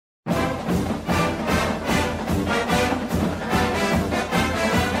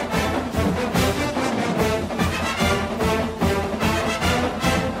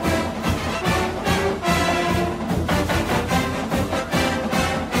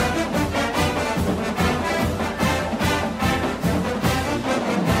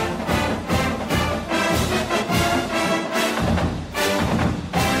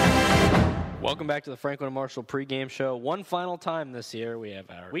back to the Franklin and Marshall pregame show. One final time this year, we have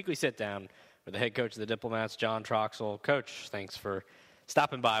our weekly sit-down with the head coach of the Diplomats, John Troxell. Coach, thanks for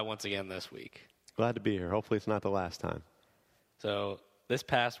stopping by once again this week. Glad to be here. Hopefully it's not the last time. So this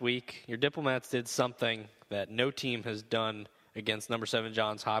past week, your Diplomats did something that no team has done against number 7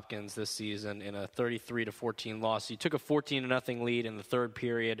 Johns Hopkins this season in a 33-14 loss. You took a 14-0 lead in the third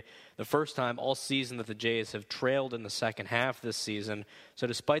period, the first time all season that the Jays have trailed in the second half this season. So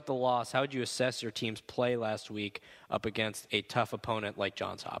despite the loss, how would you assess your team's play last week up against a tough opponent like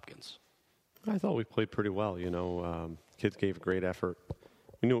Johns Hopkins? I thought we played pretty well. Kids gave a great effort.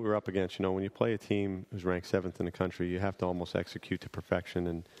 We knew what we were up against. When you play a team who's ranked 7th in the country, you have to almost execute to perfection.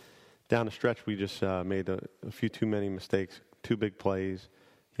 And down the stretch, we just made a few too many mistakes. 2 big plays,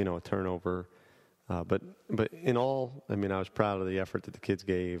 a turnover. But in all, I was proud of the effort that the kids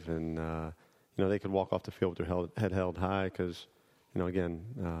gave. And, they could walk off the field with their head held high because,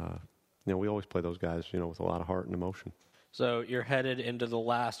 we always play those guys, with a lot of heart and emotion. So you're headed into the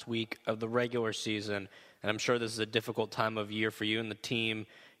last week of the regular season, and I'm sure this is a difficult time of year for you and the team.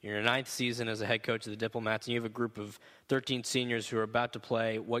 You're in your 9th season as a head coach of the Diplomats, and you have a group of 13 seniors who are about to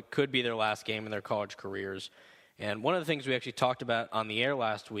play what could be their last game in their college careers. And one of the things we actually talked about on the air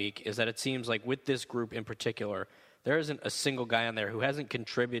last week is that it seems like with this group in particular, there isn't a single guy on there who hasn't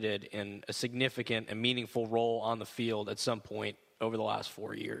contributed in a significant and meaningful role on the field at some point over the last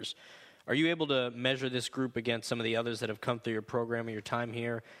 4 years. Are you able to measure this group against some of the others that have come through your program and your time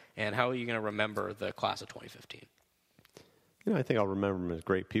here? And how are you going to remember the class of 2015? I think I'll remember them as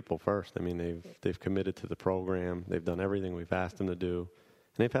great people first. They've committed to the program. They've done everything we've asked them to do.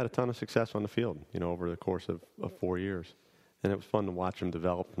 And they've had a ton of success on the field, over the course of 4 years. And it was fun to watch them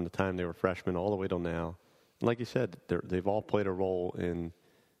develop from the time they were freshmen all the way till now. And like you said, they've all played a role in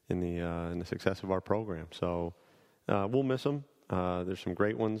the success of our program. So we'll miss them. There's some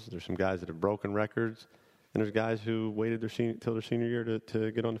great ones. There's some guys that have broken records. And there's guys who waited till their senior year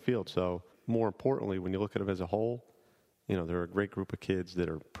to get on the field. So more importantly, when you look at them as a whole, they're a great group of kids that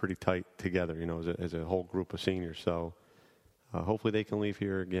are pretty tight together, as a whole group of seniors. So hopefully they can leave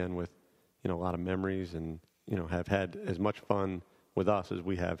here again with, a lot of memories and, have had as much fun with us as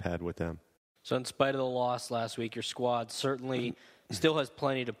we have had with them. So in spite of the loss last week, your squad certainly still has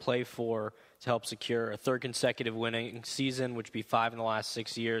plenty to play for to help secure a third consecutive winning season, which would be 5 in the last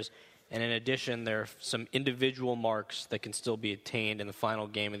 6 years. And in addition, there are some individual marks that can still be attained in the final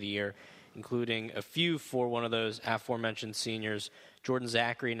game of the year, including a few for one of those aforementioned seniors. Jordan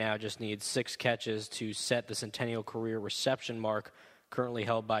Zachary now just needs 6 catches to set the Centennial career reception mark, currently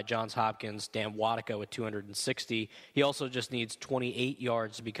held by Johns Hopkins' Dan Wadika with 260. He also just needs 28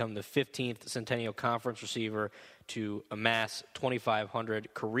 yards to become the 15th Centennial Conference receiver to amass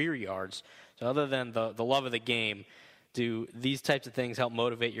 2,500 career yards. So other than the love of the game, do these types of things help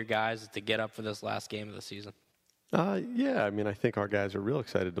motivate your guys to get up for this last game of the season? Yeah, I think our guys are real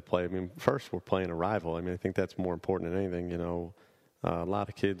excited to play. First, we're playing a rival. I think that's more important than anything. A lot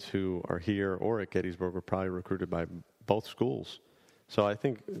of kids who are here or at Gettysburg were probably recruited by both schools. So I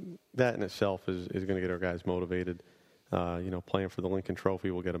think that in itself is going to get our guys motivated. Playing for the Lincoln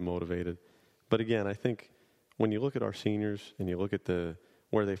Trophy will get them motivated. But again, I think when you look at our seniors and you look at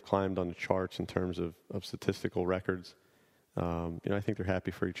where they've climbed on the charts in terms of statistical records, I think they're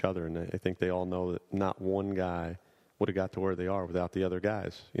happy for each other. And I think they all know that not one guy would have got to where they are without the other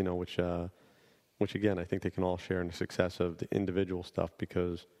guys, which again, I think they can all share in the success of the individual stuff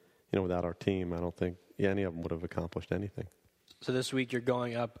because, without our team, I don't think any of them would have accomplished anything. So this week you're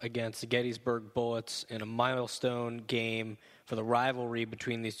going up against the Gettysburg Bullets in a milestone game for the rivalry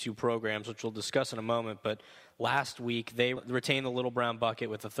between these two programs, which we'll discuss in a moment. But last week they retained the Little Brown Bucket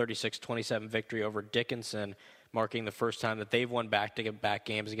with a 36-27 victory over Dickinson, marking the first time that they've won back-to-back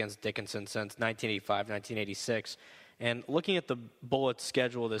games against Dickinson since 1985-1986. And looking at the Bullets'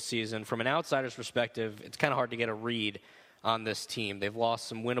 schedule this season, from an outsider's perspective, it's kind of hard to get a read on this team. They've lost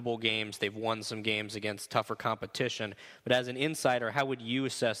some winnable games. They've won some games against tougher competition. But as an insider, how would you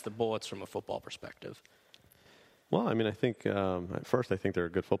assess the Bullets from a football perspective? Well, I think at first I think they're a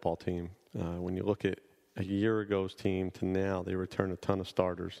good football team. When you look at a year ago's team to now, they return a ton of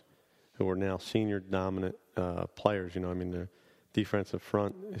starters who are now senior dominant players. Their defensive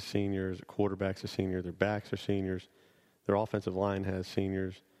front is seniors, their quarterback's a senior, their backs are seniors, their offensive line has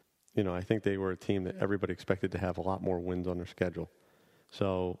seniors. I think they were a team that everybody expected to have a lot more wins on their schedule.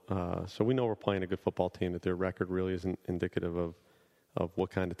 So we know we're playing a good football team, that their record really isn't indicative of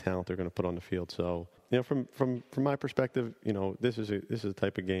what kind of talent they're going to put on the field. So, from my perspective, this is a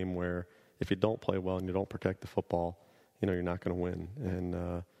type of game where if you don't play well and you don't protect the football, you're not going to win.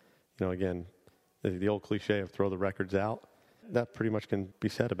 And, again, the old cliche of throw the records out. that pretty much can be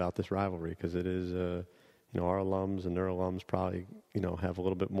said about this rivalry, because it is, our alums and their alums probably, have a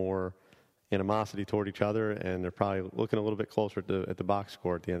little bit more animosity toward each other, and they're probably looking a little bit closer at the box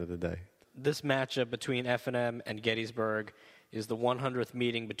score at the end of the day. This matchup between F&M and Gettysburg is the 100th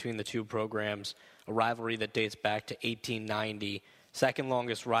meeting between the two programs, a rivalry that dates back to 1890, second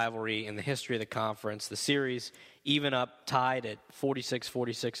longest rivalry in the history of the conference. The series even up, tied at 46,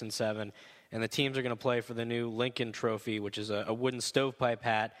 46, and 7. And the teams are going to play for the new Lincoln Trophy, which is a wooden stovepipe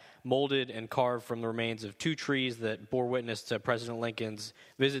hat molded and carved from the remains of two trees that bore witness to President Lincoln's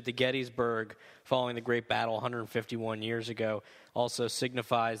visit to Gettysburg following the Great Battle 151 years ago. Also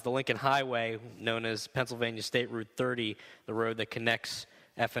signifies the Lincoln Highway, known as Pennsylvania State Route 30, the road that connects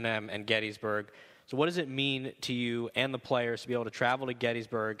F&M and Gettysburg. So what does it mean to you and the players to be able to travel to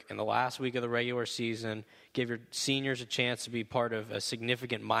Gettysburg in the last week of the regular season, give your seniors a chance to be part of a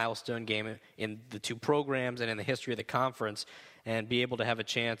significant milestone game in the two programs and in the history of the conference, and be able to have a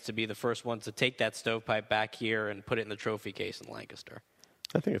chance to be the first ones to take that stovepipe back here and put it in the trophy case in Lancaster?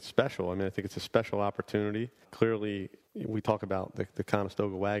 I think it's special. I mean, I think it's a special opportunity. Clearly, we talk about the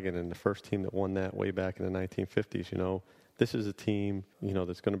Conestoga Wagon and the first team that won that way back in the 1950s, This is a team,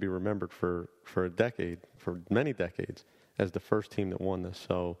 that's going to be remembered for a decade, for many decades, as the first team that won this.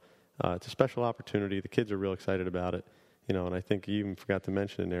 So it's a special opportunity. The kids are real excited about it, and I think you even forgot to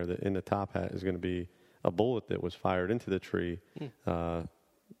mention in there that in the top hat is going to be a bullet that was fired into the tree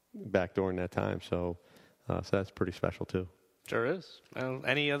back during that time. So that's pretty special, too. Sure is.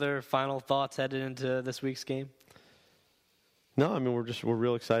 Any other final thoughts headed into this week's game? No, I mean, we're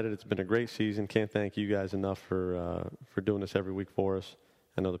real excited. It's been a great season. Can't thank you guys enough for doing this every week for us.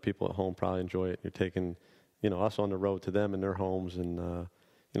 I know the people at home probably enjoy it. You're taking, us on the road to them in their homes, and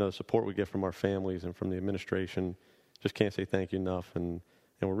the support we get from our families and from the administration. Just can't say thank you enough. And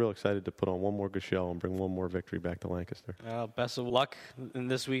we're real excited to put on one more good show and bring one more victory back to Lancaster. Best of luck in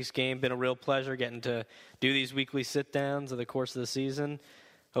this week's game. Been a real pleasure getting to do these weekly sit-downs over the course of the season.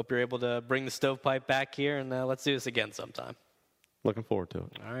 Hope you're able to bring the stovepipe back here, and let's do this again sometime. Looking forward to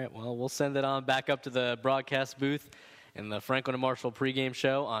it. All right, well, we'll send it on back up to the broadcast booth in the Franklin and Marshall pregame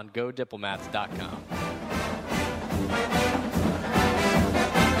show on GoDiplomats.com.